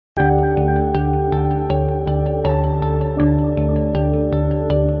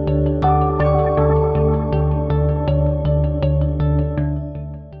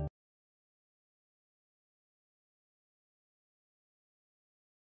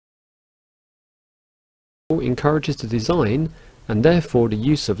encourages the design and therefore the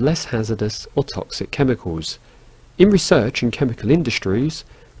use of less hazardous or toxic chemicals. In research and chemical industries,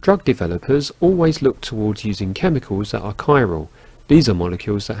 drug developers always look towards using chemicals that are chiral. These are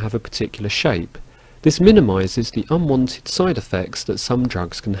molecules that have a particular shape. This minimises the unwanted side effects that some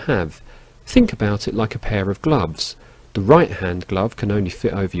drugs can have. Think about it like a pair of gloves. The right hand glove can only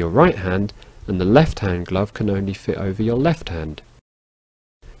fit over your right hand, and the left hand glove can only fit over your left hand.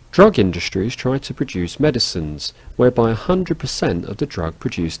 Drug industries try to produce medicines whereby 100% of the drug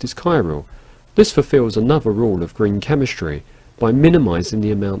produced is chiral. This fulfills another rule of green chemistry by minimising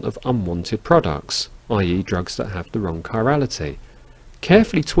the amount of unwanted products, i.e. drugs that have the wrong chirality.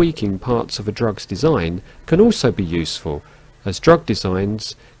 Carefully tweaking parts of a drug's design can also be useful, as drug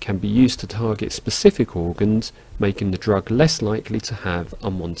designs can be used to target specific organs, making the drug less likely to have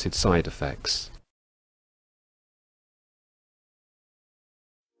unwanted side effects.